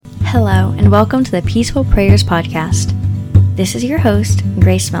Hello, and welcome to the Peaceful Prayers Podcast. This is your host,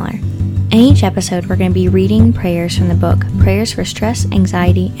 Grace Miller. In each episode, we're going to be reading prayers from the book Prayers for Stress,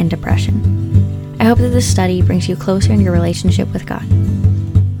 Anxiety, and Depression. I hope that this study brings you closer in your relationship with God.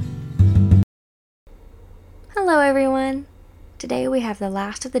 Hello, everyone. Today we have the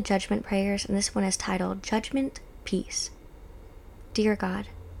last of the Judgment prayers, and this one is titled Judgment, Peace. Dear God,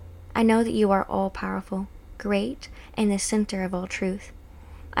 I know that you are all-powerful, great, and the center of all truth.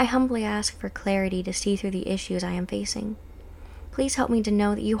 I humbly ask for clarity to see through the issues I am facing. Please help me to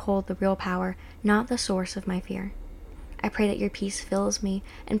know that you hold the real power, not the source of my fear. I pray that your peace fills me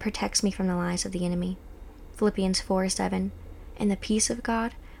and protects me from the lies of the enemy. Philippians 4:7, and the peace of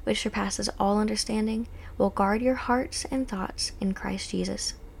God, which surpasses all understanding, will guard your hearts and thoughts in Christ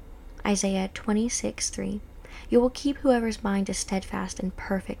Jesus. Isaiah 26:3, you will keep whoever's mind is steadfast in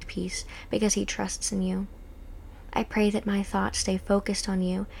perfect peace because he trusts in you. I pray that my thoughts stay focused on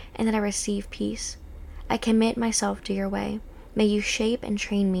you and that I receive peace. I commit myself to your way. May you shape and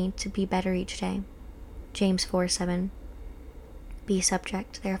train me to be better each day. James 4:7. Be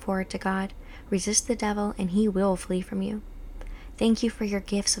subject, therefore, to God. Resist the devil, and he will flee from you. Thank you for your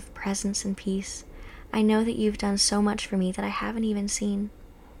gifts of presence and peace. I know that you've done so much for me that I haven't even seen.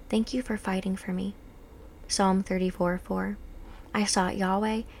 Thank you for fighting for me. Psalm 34:4. I sought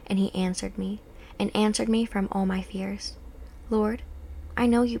Yahweh, and he answered me from all my fears. Lord, I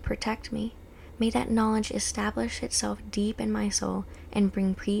know you protect me. May that knowledge establish itself deep in my soul and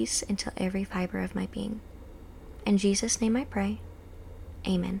bring peace into every fiber of my being. In Jesus' name I pray.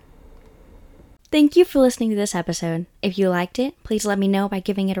 Amen. Thank you for listening to this episode. If you liked it, please let me know by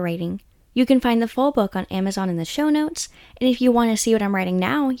giving it a rating. You can find the full book on Amazon in the show notes, and if you want to see what I'm writing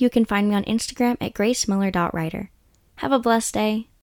now, you can find me on Instagram at gracemiller.writer. Have a blessed day.